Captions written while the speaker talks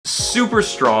super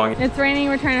strong. It's raining,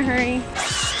 we're trying to hurry.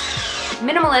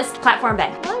 Minimalist platform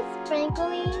bed.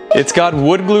 It's got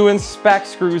wood glue and spack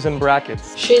screws and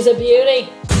brackets. She's a beauty.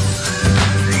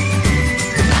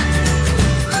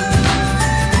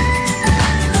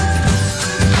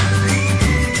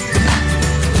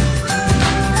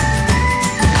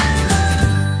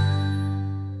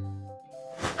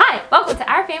 Welcome to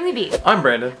Our Family Beat. I'm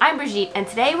Brandon. I'm Brigitte, and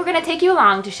today we're going to take you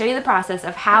along to show you the process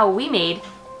of how we made,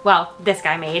 well, this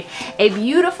guy made, a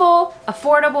beautiful,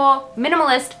 affordable,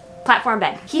 minimalist platform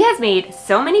bed. He has made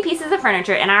so many pieces of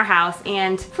furniture in our house,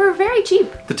 and for very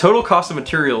cheap. The total cost of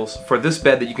materials for this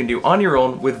bed that you can do on your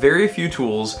own with very few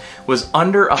tools was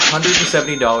under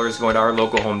 $170 going to our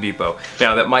local Home Depot.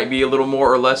 Now that might be a little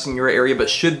more or less in your area, but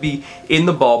should be in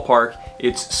the ballpark.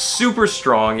 It's super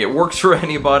strong, it works for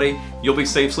anybody, you'll be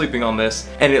safe sleeping on this,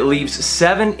 and it leaves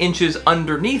 7 inches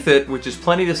underneath it, which is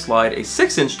plenty to slide a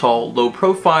 6-inch tall, low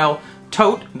profile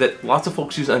tote that lots of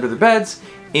folks use under their beds,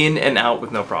 in and out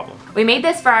with no problem. We made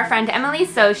this for our friend Emily,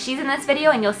 so she's in this video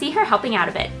and you'll see her helping out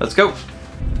a bit. Let's go.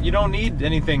 You don't need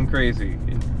anything crazy.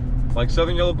 Like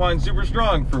Southern Yellow Pine's super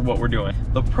strong for what we're doing.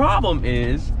 The problem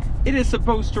is, it is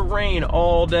supposed to rain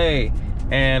all day,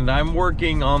 and I'm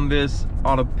working on this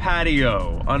on a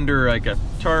patio under like a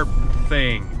tarp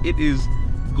thing. It is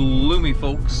gloomy,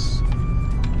 folks.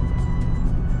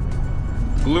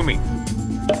 Gloomy.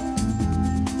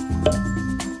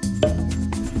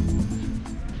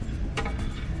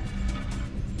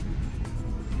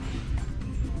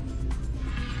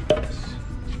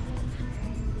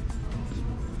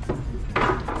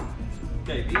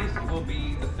 Okay, these will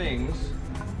be the things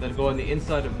that go on the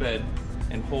inside of bed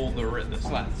and hold the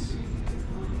slats.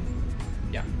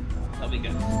 Yeah, that'll be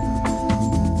good.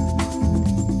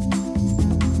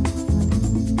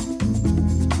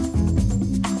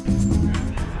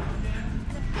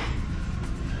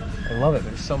 I love it,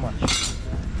 there's so much.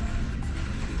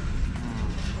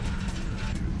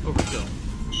 Overkill.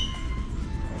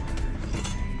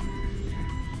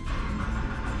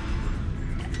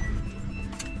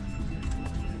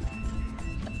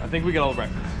 I think we got all the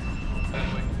breakfast.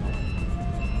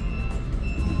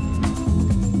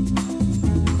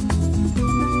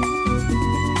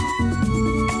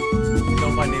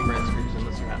 Don't buy name brand screws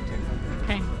unless you have to.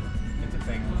 Okay. It's a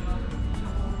thing.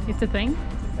 It's a thing?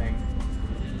 It's a thing.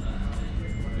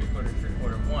 3/4,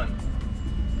 3/4,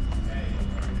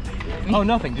 1. Oh,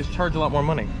 nothing. Just charge a lot more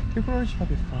money. 3/4 is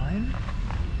probably fine.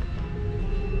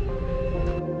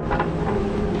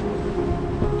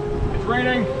 It's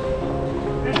raining.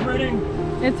 It's raining.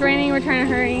 It's raining, we're trying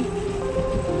to hurry.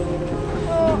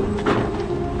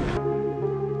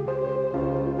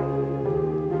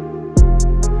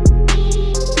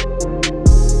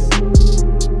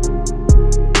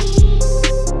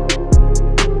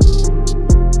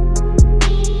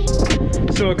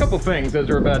 So a couple things as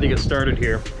we're about to get started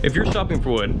here. If you're shopping for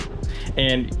wood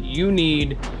and you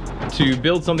need to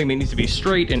build something that needs to be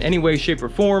straight in any way, shape, or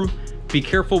form, be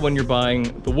careful when you're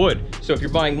buying the wood. So if you're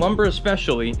buying lumber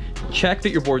especially, check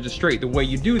that your boards are straight. The way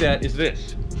you do that is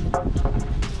this.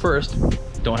 First,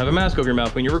 don't have a mask over your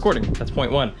mouth when you're recording. That's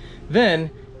point 1.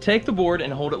 Then, take the board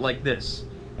and hold it like this.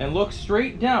 And look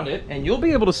straight down it, and you'll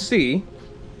be able to see,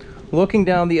 looking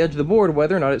down the edge of the board,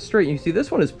 whether or not it's straight. You see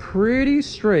this one is pretty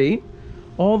straight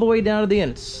all the way down to the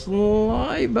end. It's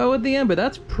slight bow at the end, but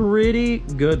that's pretty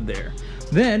good there.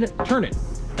 Then, turn it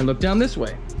and look down this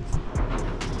way.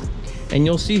 And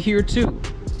you'll see here too,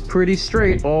 pretty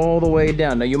straight all the way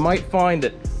down. Now you might find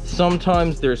that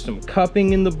sometimes there's some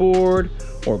cupping in the board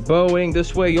or bowing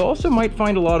this way. You also might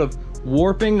find a lot of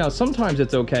warping. Now sometimes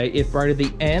it's okay if right at the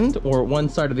end or one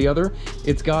side or the other,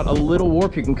 it's got a little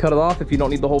warp. You can cut it off if you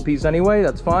don't need the whole piece anyway,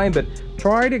 that's fine. But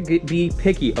try to be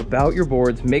picky about your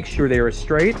boards. Make sure they are as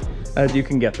straight as you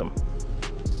can get them.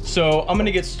 So I'm gonna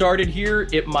get started here.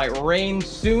 It might rain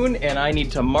soon and I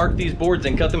need to mark these boards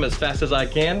and cut them as fast as I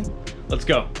can. Let's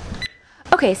go.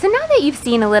 Okay, so now that you've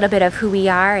seen a little bit of who we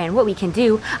are and what we can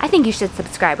do, I think you should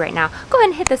subscribe right now. Go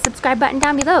ahead and hit the subscribe button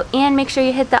down below and make sure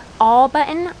you hit the all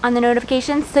button on the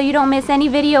notifications so you don't miss any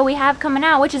video we have coming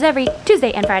out, which is every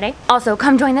Tuesday and Friday. Also,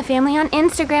 come join the family on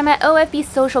Instagram at OFB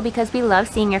Social because we love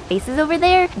seeing your faces over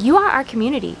there. You are our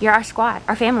community. You're our squad,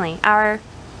 our family,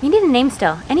 we need a name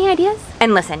still. Any ideas?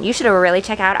 And listen, you should really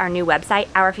check out our new website,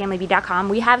 ourfamilybee.com.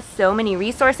 We have so many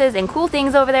resources and cool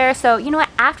things over there. So you know what?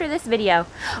 After this video,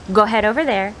 go ahead over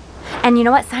there. And you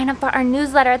know what? Sign up for our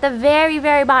newsletter at the very,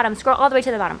 very bottom. Scroll all the way to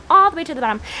the bottom, all the way to the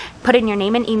bottom. Put in your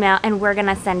name and email and we're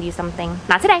gonna send you something.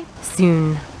 Not today,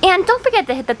 soon. And don't forget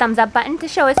to hit the thumbs up button to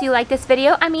show us you like this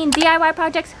video. I mean, DIY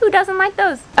projects, who doesn't like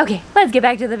those? Okay, let's get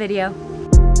back to the video.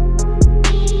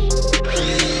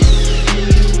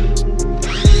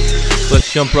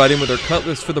 Let's jump right in with our cut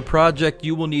list for the project.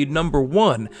 You will need number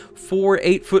 1, 4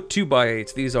 8-foot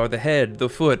 2x8s. These are the head, the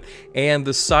foot, and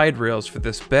the side rails for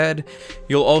this bed.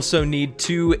 You'll also need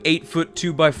 2 8-foot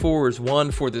 2x4s,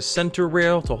 one for the center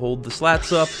rail to hold the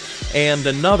slats up, and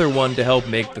another one to help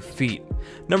make the feet.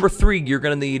 Number 3, you're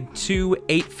going to need 2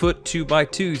 8-foot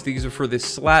 2x2s. These are for the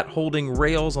slat holding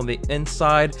rails on the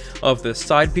inside of the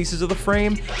side pieces of the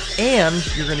frame, and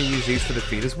you're going to use these for the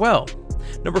feet as well.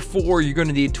 Number 4, you're going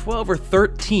to need 12 or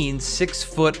 13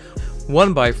 6-foot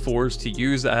 1x4s to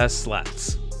use as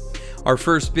slats. Our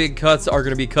first big cuts are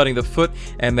going to be cutting the foot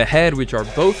and the head, which are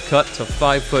both cut to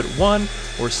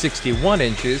 5'1" or 61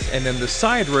 inches, and then the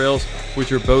side rails,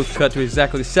 which are both cut to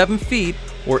exactly 7 feet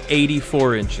or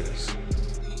 84 inches.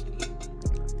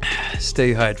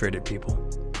 Stay hydrated, people.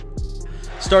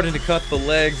 Starting to cut the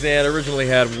legs, and originally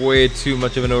had way too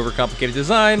much of an overcomplicated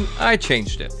design. I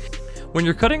changed it. When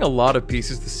you're cutting a lot of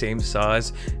pieces the same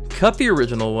size, cut the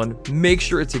original one, make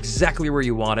sure it's exactly where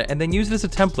you want it, and then use it as a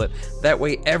template. That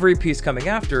way every piece coming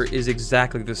after is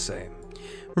exactly the same.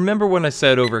 Remember when I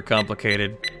said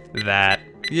overcomplicated?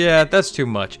 Yeah, that's too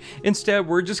much. Instead,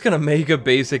 we're just gonna make a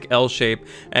basic L shape,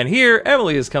 and here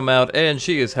Emily has come out and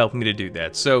she is helping me to do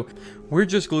that. So we're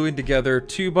just gluing together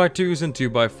 2x2s and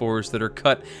 2x4s that are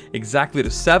cut exactly to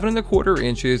 7 1/4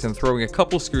 inches and throwing a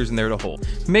couple screws in there to hold.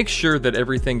 Make sure that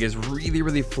everything is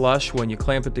really flush when you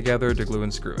clamp it together to glue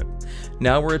and screw it.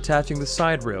 Now we're attaching the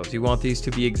side rails. You want these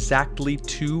to be exactly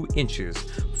 2 inches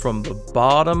from the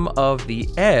bottom of the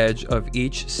edge of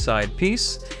each side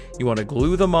piece. You want to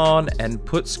glue them on and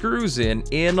put screws in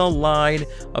a line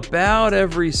about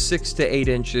every 6 to 8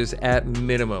 inches at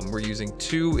minimum. We're using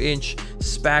 2-inch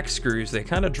spack screws. They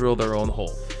kind of drill their own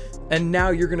hole. And now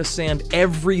you're going to sand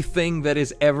everything that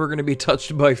is ever going to be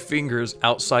touched by fingers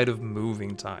outside of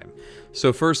moving time.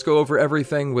 So first go over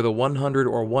everything with a 100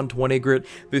 or 120 grit.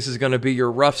 This is going to be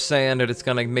your rough sand, and it's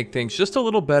going to make things just a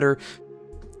little better.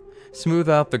 Smooth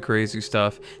out the crazy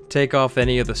stuff, take off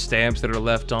any of the stamps that are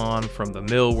left on from the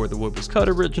mill where the wood was cut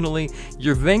originally.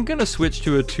 You're then going to switch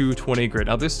to a 220 grit.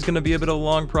 Now this is going to be a bit of a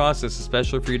long process,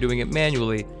 especially if you're doing it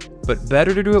manually, but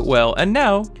better to do it well. And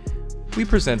now, we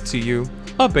present to you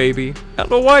a baby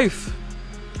and a wife.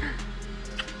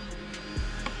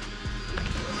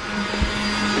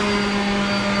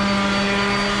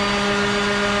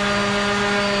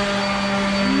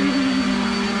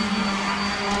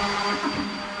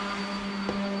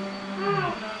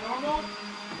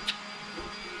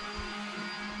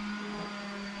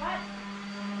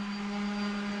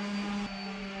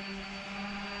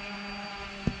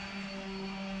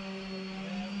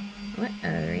 What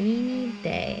a rainy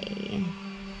day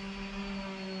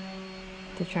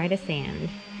to try to sand.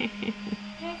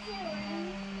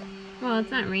 Well,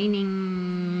 it's not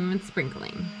raining, it's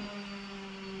sprinkling.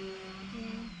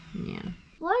 Yeah.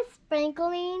 What's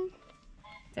sprinkling?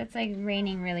 That's like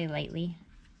raining really lightly.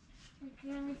 Like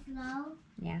really slow?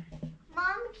 Yeah.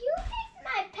 Mom, can you fix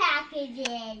my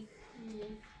packages,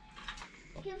 please?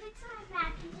 Can you fix my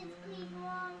packages, please,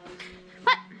 Mom?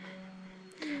 What?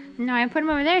 No, I put them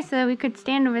over there so we could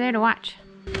stand over there to watch.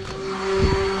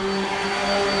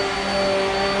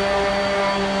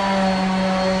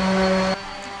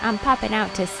 I'm popping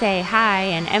out to say hi,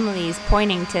 and Emily's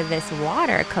pointing to this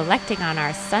water collecting on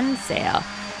our sun sail.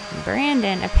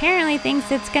 Brandon apparently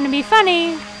thinks it's going to be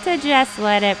funny to just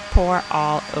let it pour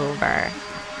all over.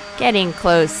 Getting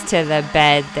close to the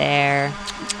bed there.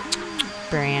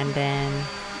 Brandon.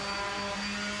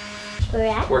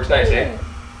 Works nice, eh?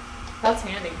 That's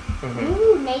handy.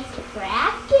 Ooh, nice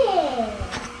bracket.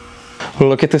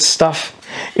 Look at this stuff.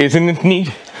 Isn't it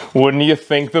neat? Wouldn't you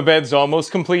think the bed's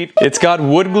almost complete? It's got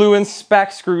wood glue and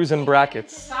spack screws and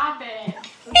brackets. Stop it.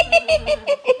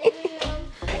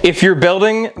 If you're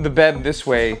building the bed this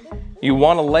way, you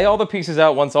want to lay all the pieces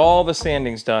out once all the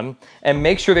sanding's done and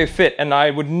make sure they fit. And I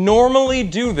would normally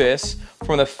do this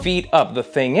from the feet up. The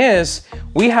thing is,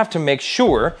 we have to make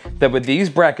sure that with these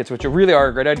brackets, which really are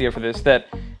a great idea for this, that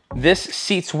this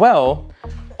seats well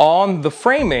on the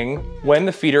framing when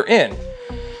the feet are in.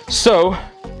 So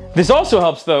this also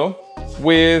helps though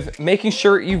with making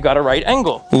sure you've got a right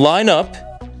angle. Line up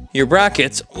your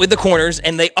brackets with the corners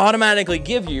and they automatically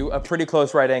give you a pretty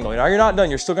close right angle. Now you're not done,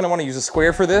 you're still gonna wanna use a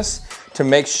square for this to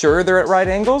make sure they're at right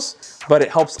angles, but it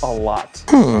helps a lot.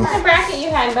 What bracket you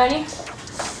had, buddy?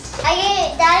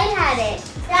 Daddy had it.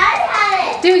 Daddy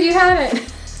had it. Dude, you have it.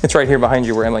 It's right here behind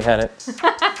you where Emily had it. No,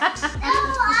 I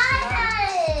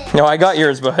had it. No, I got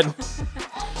yours, bud.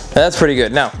 That's pretty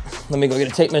good. Now, let me go get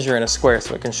a tape measure and a square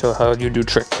so I can show how you do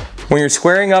trick. When you're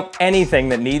squaring up anything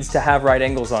that needs to have right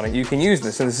angles on it, you can use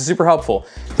this, and this is super helpful.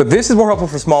 But this is more helpful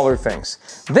for smaller things.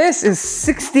 This is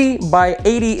 60 by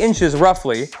 80 inches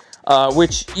roughly,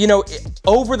 which, you know,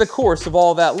 over the course of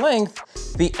all that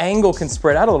length, the angle can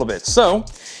spread out a little bit. So,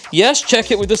 yes,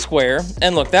 check it with the square.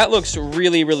 And look, that looks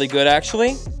really, really good,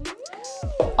 actually.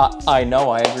 I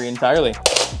know, I agree entirely.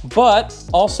 But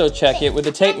also check it with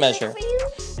the tape measure.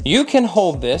 You can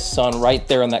hold this on right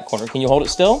there in that corner. Can you hold it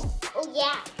still? Oh,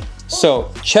 yeah.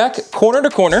 So check corner to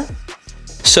corner.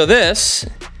 So this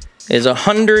is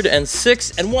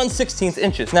 106 and 1/16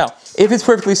 inches. Now, if it's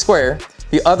perfectly square,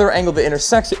 the other angle that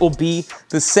intersects it will be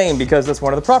the same because that's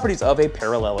one of the properties of a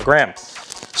parallelogram.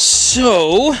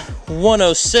 So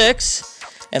 106,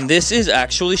 and this is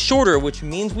actually shorter, which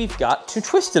means we've got to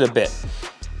twist it a bit.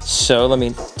 So let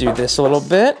me do this a little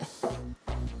bit.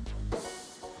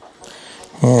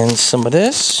 And some of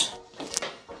this.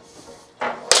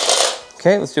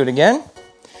 Okay, let's do it again.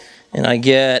 And I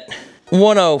get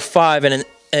 105 and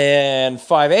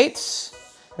 5/8.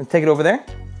 And take it over there.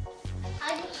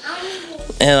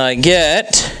 And I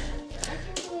get,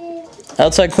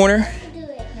 outside corner,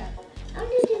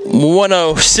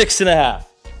 106 and a half.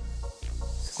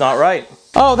 It's not right.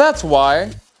 Oh, that's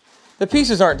why the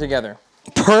pieces aren't together.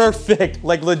 Perfect,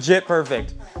 like legit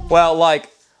perfect. Well, like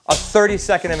a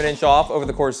 32nd of an inch off over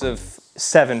the course of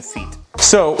 7 feet.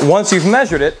 So once you've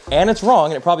measured it, and it's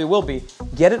wrong, and it probably will be,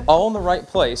 get it all in the right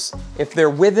place. If they're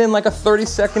within like a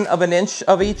 32nd of an inch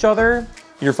of each other,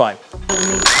 you're fine.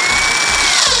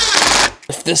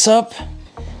 Lift this up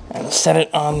and set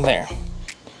it on there.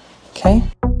 Okay?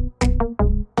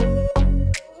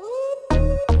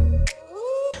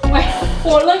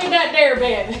 Well, look at that there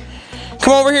bed.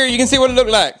 Come over here, you can see what it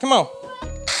looked like. Come on.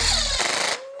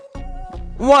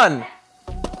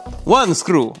 One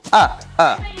screw.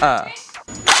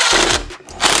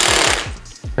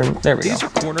 There we go. These are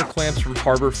corner clamps from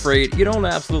Harbor Freight. You don't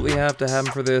absolutely have to have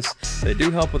them for this. They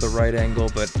do help with the right angle,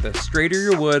 but the straighter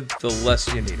your wood, the less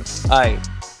you need them. All right,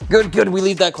 good, we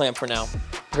leave that clamp for now.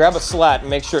 Grab a slat and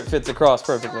make sure it fits across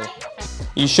perfectly.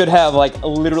 You should have like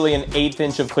literally an 1/8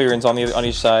 inch of clearance on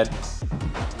each side.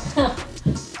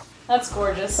 That's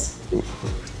gorgeous.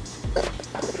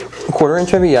 A 1/4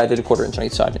 inch maybe? Yeah, I did a 1/4 inch on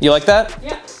each side. You like that?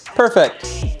 Yeah. Perfect.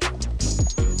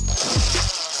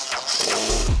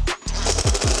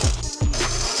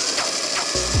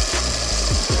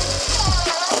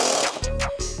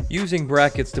 Using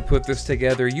brackets to put this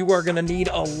together, you are gonna need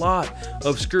a lot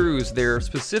of screws. They're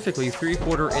specifically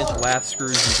 3/4 inch lath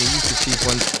screws. You can use the cheap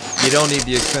ones. You don't need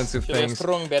the expensive things,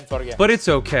 but it's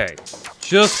okay.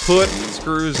 Just put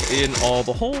screws in all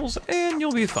the holes and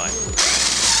you'll be fine.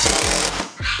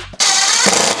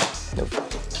 Nope.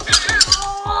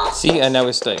 See, and now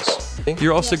it stays.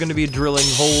 You're also going to be drilling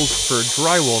holes for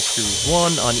drywall screws,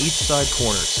 one on each side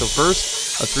corner. So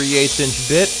first, a 3/8 inch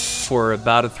bit for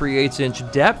about a 3/8 inch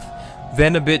depth,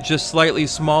 then a bit just slightly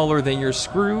smaller than your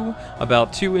screw,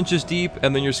 about 2 inches deep,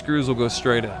 and then your screws will go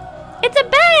straight in. It's a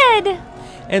bed!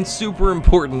 And super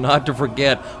important not to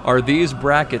forget are these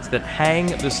brackets that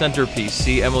hang the centerpiece.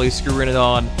 See Emily screwing it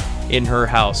on in her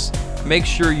house. Make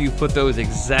sure you put those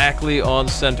exactly on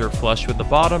center, flush with the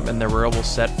bottom, and the rail will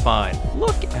set fine.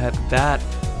 Look at that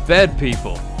bed,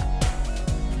 people.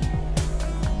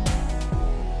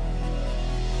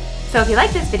 So if you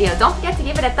like this video, don't forget to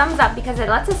give it a thumbs up because it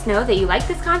lets us know that you like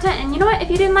this content, and you know what,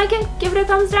 if you didn't like it, give it a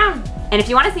thumbs down. And if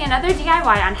you want to see another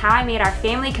DIY on how I made our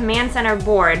family command center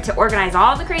board to organize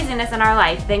all the craziness in our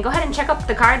life, then go ahead and check out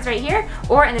the cards right here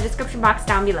or in the description box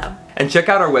down below. And check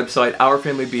out our website,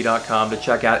 ourfamilybee.com, to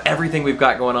check out everything we've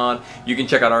got going on. You can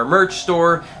check out our merch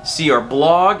store, see our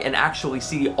blog, and actually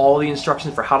see all the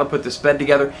instructions for how to put this bed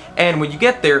together. And when you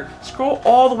get there, scroll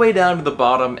all the way down to the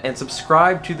bottom and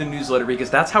subscribe to the newsletter, because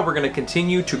that's how we're going to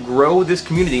continue to grow this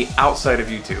community outside of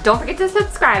YouTube. Don't forget to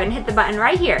subscribe and hit the button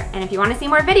right here. And if you want to see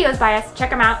more videos by us, check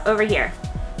them out over here.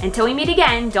 Until we meet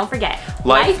again, don't forget,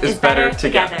 life is better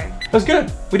together. That was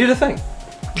good. We did a thing.